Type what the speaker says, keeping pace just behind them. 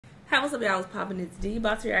Hi, what's up, y'all? It's poppin'. It's D.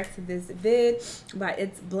 About to react to this vid by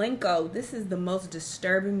It's Blanco. This is the most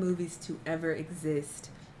disturbing movies to ever exist.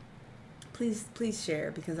 Please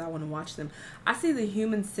share because I want to watch them. I see the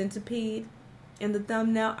Human Centipede in the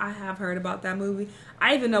thumbnail. I have heard about that movie.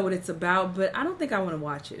 I even know what it's about, but I don't think I want to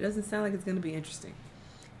watch it. It doesn't sound like it's going to be interesting.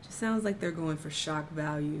 It just sounds like they're going for shock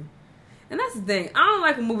value. And that's the thing. I don't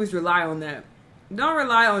like when movies rely on that. Don't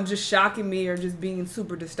rely on just shocking me or just being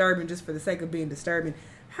super disturbing just for the sake of being disturbing.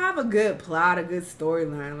 Have a good plot, a good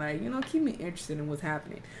storyline. Like, keep me interested in what's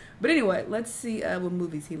happening. But anyway, let's see what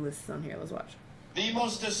movies he lists on here. Let's watch. The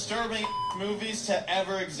most disturbing movies to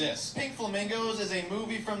ever exist. Pink Flamingos is a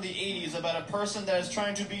movie from the 80s about a person that is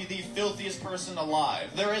trying to be the filthiest person alive.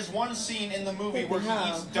 There is one scene in the movie where he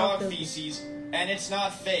eats dog feces, and it's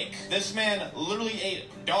not fake. This man literally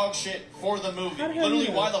ate dog shit for the movie. Literally,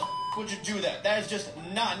 why the would you do that? That is just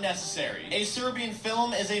not necessary. A Serbian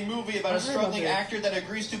Film is a movie about a struggling actor that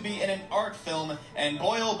agrees to be in an art film, and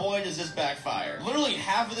boy oh boy does this backfire. Literally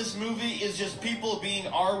half of this movie is just people being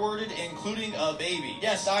R-worded, including a baby.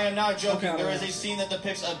 Yes, I am not joking. There is a scene that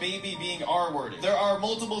depicts a baby being R-worded. There are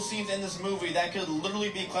multiple scenes in this movie that could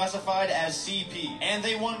literally be classified as CP, and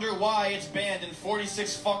they wonder why it's banned in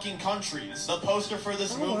 46 fucking countries. The poster for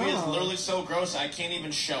this movie is literally so gross I can't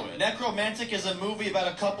even show it. Necromantic is a movie about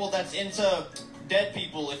a couple that's into dead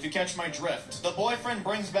people, if you catch my drift. The boyfriend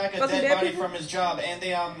brings back a dead body from his job, and they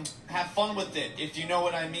have fun with it, if you know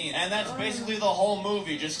what I mean. And that's basically the whole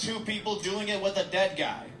movie, just two people doing it with a dead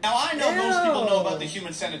guy. Now, I know most people know about the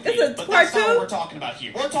Human Centipede, but that's not what we're talking about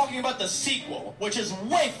here. We're talking about the sequel, which is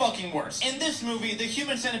way fucking worse. In this movie, the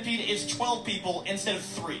Human Centipede is 12 people instead of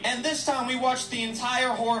 3. And this time, we watched the entire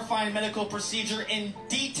horrifying medical procedure in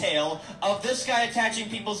detail of this guy attaching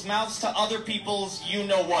people's mouths to other people's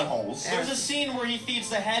you-know-what holes. There's a scene where he feeds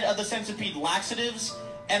the head of the centipede laxatives,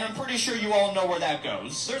 and I'm pretty sure you all know where that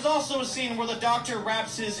goes. There's also a scene where the doctor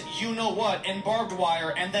wraps his you-know-what in barbed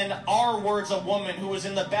wire and then R-words a woman who was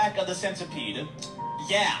in the back of the centipede.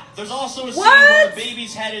 Yeah. There's also a scene where a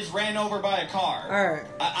baby's head is ran over by a car. Alright.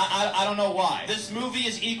 I don't know why. This movie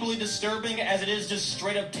is equally disturbing as it is just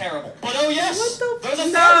straight up terrible. But oh yes, there's a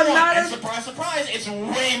third one, and surprise, surprise, it's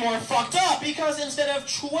way more fucked up. Because instead of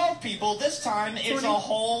 12 people, this time it's a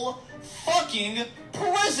whole fucking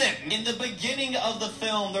prison. In the beginning of the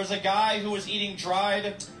film, there's a guy who is eating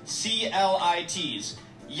dried CLITs.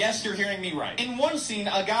 Yes, you're hearing me right. In one scene,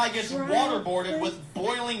 a guy gets waterboarded with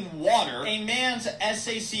boiling water. A man's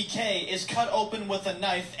SACK is cut open with a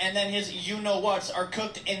knife, and then his you-know-whats are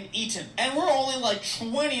cooked and eaten. And we're only like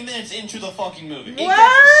 20 minutes into the fucking movie. It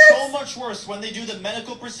gets so much worse when they do the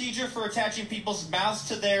medical procedure for attaching people's mouths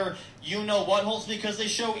to their you-know-what holes, because they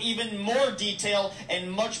show even more detail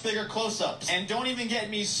and much bigger close-ups. And don't even get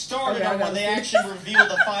me started on when they actually reveal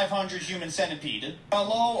the 500 Human Centipede.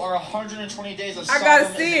 Hello, or 120 Days of Sodom. I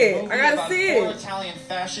gotta see it. Four Italian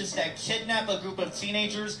fascists that kidnap a group of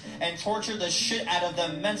teenagers and torture the shit out of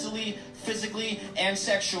them mentally, physically, and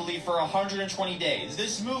sexually for 120 days.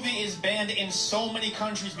 This movie is banned in so many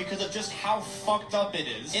countries because of just how fucked up it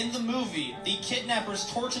is. In the movie, the kidnappers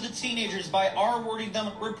torture the teenagers by R-wording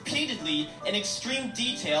them repeatedly in extreme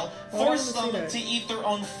detail, force them to eat their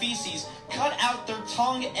own feces, cut out their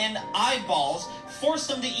tongue and eyeballs, force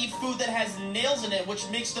them to eat food that has nails in it, which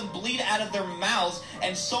makes them bleed out of their mouths,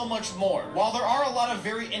 and so much more. While there are a lot of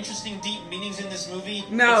very interesting deep meanings in this movie,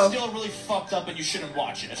 it's still really fucked up and you shouldn't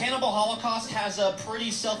watch it. Cannibal Holocaust has a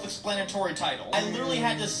pretty self-explanatory title. I literally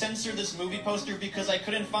had to censor this movie poster because I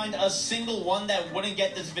couldn't find a single one that wouldn't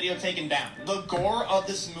get this video taken down. The gore of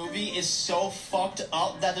this movie is so fucked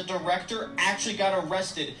up that the director actually got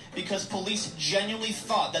arrested because police genuinely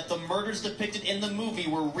thought that the murders depicted in the movie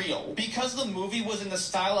were real. Because the movie was in the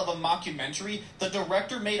style of a mockumentary, the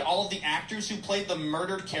director made all of the actors who played the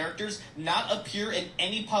murdered characters not appear in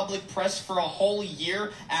any public press for a whole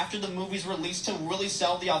year after the movie's release to really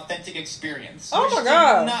sell the authentic experience. Oh my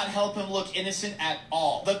God. Did not help him look innocent at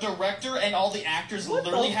all. The director and all the actors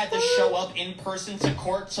literally had to show up in person to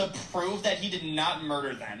court to prove that he did not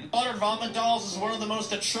murder them. Buttered Vomit Dolls is one of the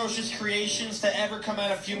most atrocious creations to ever come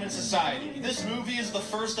out of human society. This movie is the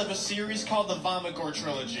first of a series called the Vomit Gore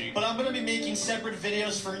Trilogy, but I'm going to be making separate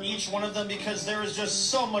videos for each one of them because there is just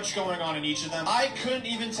so much going on in each of them. I couldn't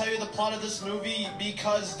even tell you the plot of this movie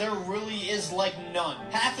because there really is like none.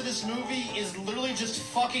 Half of this movie is literally just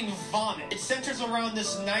fucking vomit. It centers around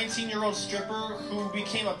this 19-year-old stripper who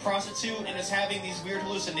became a prostitute and is having these weird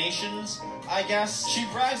hallucinations, I guess. She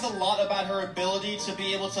brags a lot about her ability to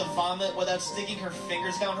be able to vomit without sticking her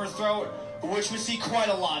fingers down her throat, which we see quite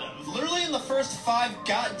a lot of. Literally in the first 5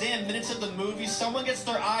 goddamn minutes of the movie, someone gets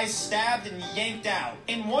their eyes stabbed and yanked out.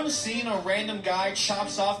 In one scene, a random guy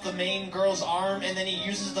chops off the main girl's arm, and then he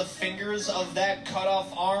uses the fingers of that cut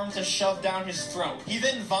off arm to shove down his throat. He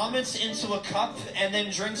then vomits into a cup and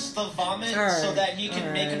then drinks the vomit so that he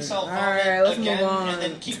can make himself vomit again, and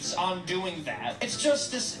then keeps on doing that. It's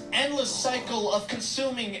just this endless cycle of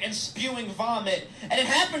consuming and spewing vomit, and it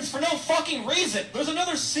happens for no fucking reason. There's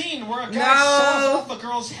another scene where a guy saws off a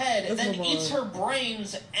girl's head and then eats her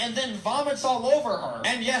brains and then vomits all over her.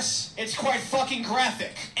 And yes, it's quite fucking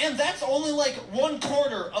graphic. And that's only like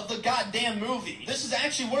 1/4 of the goddamn movie. This is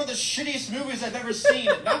actually one of the shittiest movies I've ever seen.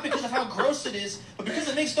 Not because of how gross it is, but because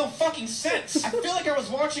it makes no fucking sense. I feel like I was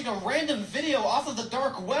watching a random video off of the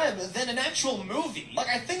dark web than an actual movie. Like,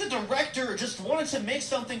 I think the director just wanted to make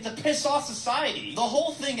something to piss off society. The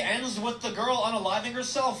whole thing ends with the girl unaliving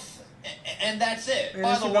herself, and that's it.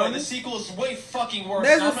 By the way, the sequel is way fucking worse.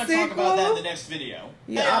 And I'm going to talk about that in the next video.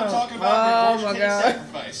 Yeah, I'm talking about Regurgitated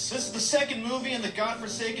Sacrifice. This is the second movie in the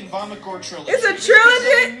godforsaken Vomit Gore trilogy. It's a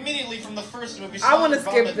trilogy? Immediately from the first movie, I want to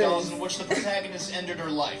skip Vomit Dolls, in which the protagonist ended her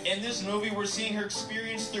life. In this movie, we're seeing her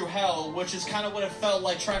experience through hell, which is kind of what it felt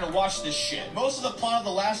like trying to watch this shit. Most of the plot of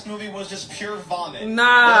the last movie was just pure vomit.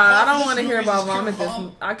 Nah, I don't want to hear about vomit.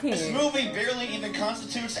 I can't. This movie barely even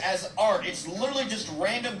constitutes as art. It's literally just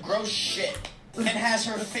random gross shit. And has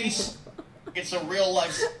her face. It's a real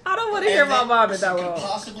life. I don't want to hear about vomit that long. Could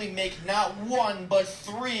possibly make not 1 but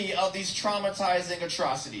 3 of these traumatizing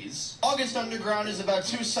atrocities. August Underground is about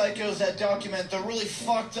 2 psychos that document the really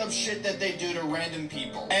fucked up shit that they do to random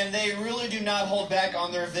people, and they really do not hold back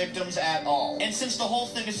on their victims at all. And since the whole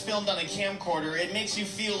thing is filmed on a camcorder, it makes you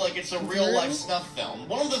feel like it's a real life snuff film.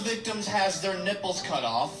 One of the victims has their nipples cut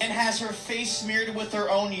off and has her face smeared with her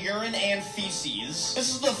own urine and feces. This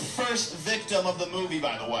is the first victim of the movie,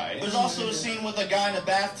 by the way. There's also a scene with a guy in a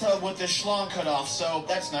bathtub with his schlong cut off, so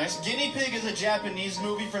that's nice. Guinea Pig is a Japanese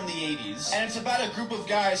movie from the 80s, and it's about a group of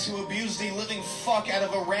guys who abuse the living fuck out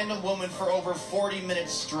of a random woman for over 40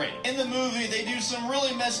 minutes straight. In the movie, they do some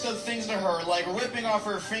really messed up things to her, like ripping off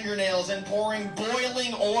her fingernails and pouring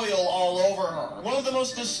boiling oil all over her. One of the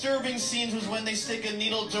most disturbing scenes was when they stick a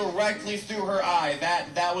needle directly through her eye.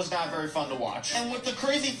 That was not very fun to watch. And what the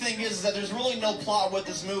crazy thing is that there's really no plot with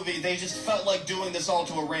this movie. They just felt like doing this all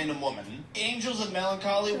to a random woman. Angels of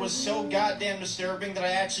Melancholy was so goddamn disturbing that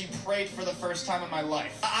I actually prayed for the first time in my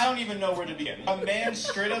life. I don't even know where to begin. A man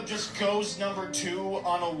straight up just goes number 2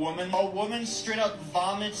 on a woman. A woman straight up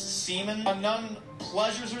vomits semen. A nun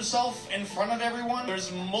pleasures herself in front of everyone.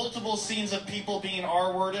 There's multiple scenes of people being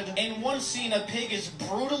R-worded. In one scene, a pig is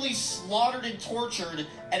brutally slaughtered and tortured,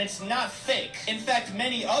 and it's not fake. In fact,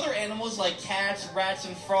 many other animals like cats, rats,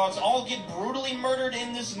 and frogs all get brutally murdered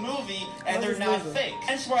in this movie, and they're not fake.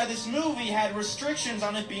 That's why this movie had restrictions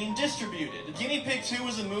on it being distributed. Guinea Pig 2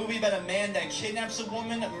 is a movie about a man that kidnaps a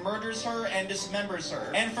woman, murders her, and dismembers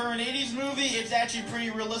her. And for an 80s movie, it's actually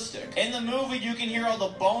pretty realistic. In the movie, you can hear all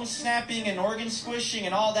the bone snapping and organ squishing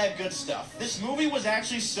and all that good stuff. This movie was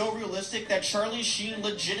actually so realistic that Charlie Sheen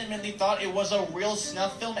legitimately thought it was a real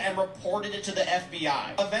snuff film and reported it to the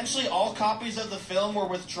FBI. Eventually, all copies of the film were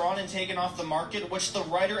withdrawn and taken off the market, which the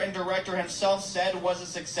writer and director himself said was a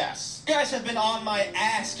success. You guys have been on my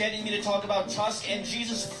ass getting me to talk about Tusk, and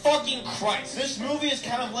Jesus fucking Christ. This movie is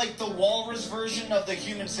kind of like the walrus version of the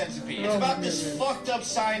Human Centipede. It's about this fucked up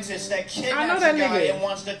scientist that kidnaps a guy and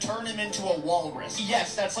wants to turn him into a walrus.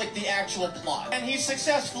 Yes, that's like the actual plot. And he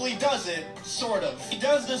successfully does it, sort of. He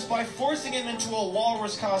does this by forcing him into a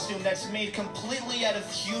walrus costume that's made completely out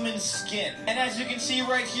of human skin. And as you can see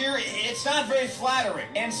right here, it's not very flattering.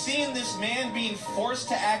 And seeing this man being forced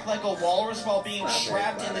to act like a walrus while being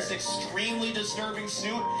trapped in this extremely disturbing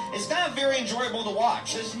suit is not very enjoyable to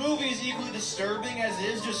watch. This movie is equally disturbing as it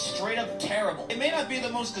is just straight up terrible. It may not be the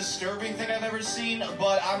most disturbing thing I've ever seen,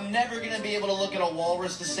 but I'm never gonna be able to look at a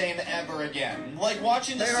walrus the same ever again. Like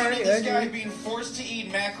watching the scene of this guy being forced to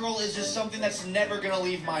eat mackerel is just something that's never gonna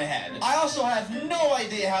leave my head. I also have no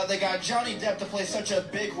idea how they got Johnny Depp to play such a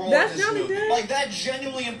big role in this movie. Like, that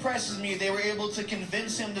genuinely impresses me. They were able to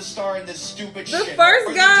convince him to star in this stupid shit. The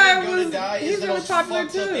first guy he's really popular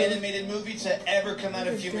too. Animated movie to ever come out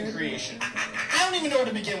of human creation. I don't even know where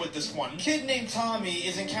to begin with this one. A kid named Tommy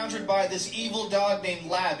is encountered by this evil dog named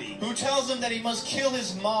Labby, who tells him that he must kill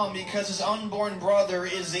his mom because his unborn brother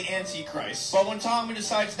is the Antichrist. But when Tommy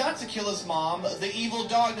decides not to kill his mom, the evil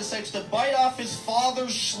dog decides to bite off his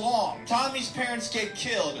father's schlong. Tommy's parents get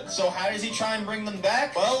killed, so how does he try and bring them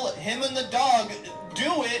back? Well, him and the dog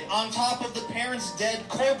do it on top of the parents' dead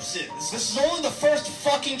corpses. This is only the first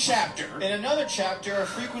fucking chapter. In another chapter, a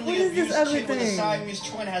frequently abused kid with a Siamese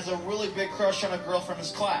twin has a really big crush on a girl from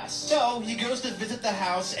his class. So he goes to visit the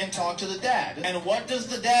house and talk to the dad. And what does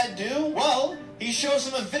the dad do? Well, he shows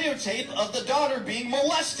him a videotape of the daughter being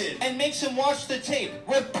molested and makes him watch the tape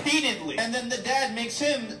repeatedly. And then the dad makes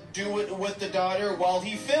him do it with the daughter while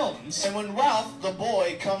he films. And when Ralph, the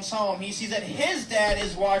boy, comes home, he sees that his dad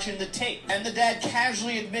is watching the tape. And the dad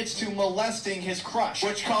casually admits to molesting his crush,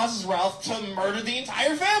 which causes Ralph to murder the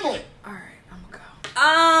entire family. Alright, I'm gonna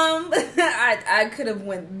go. I could have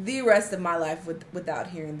went the rest of my life without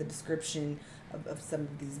hearing the description of some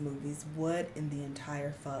of these movies. What in the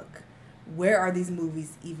entire fuck? Where are these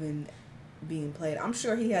movies even being played? I'm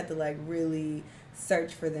sure he had to like really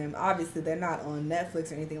search for them. Obviously, they're not on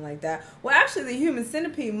Netflix or anything like that. Well, actually, the Human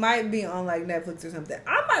Centipede might be on like Netflix or something.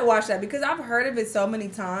 I might watch that because I've heard of it so many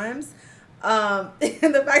times. And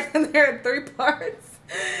the fact that there are 3 parts,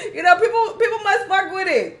 you know, people must fuck with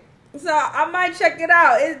it. So I might check it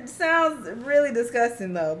out. It sounds really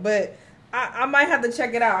disgusting though, but I might have to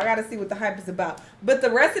check it out. I got to see what the hype is about. But the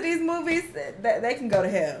rest of these movies, they can go to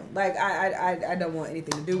hell. Like, I don't want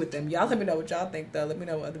anything to do with them. Y'all let me know what y'all think, though. Let me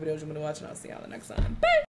know what other videos you want to watch, and I'll see y'all the next time.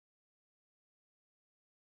 Bye!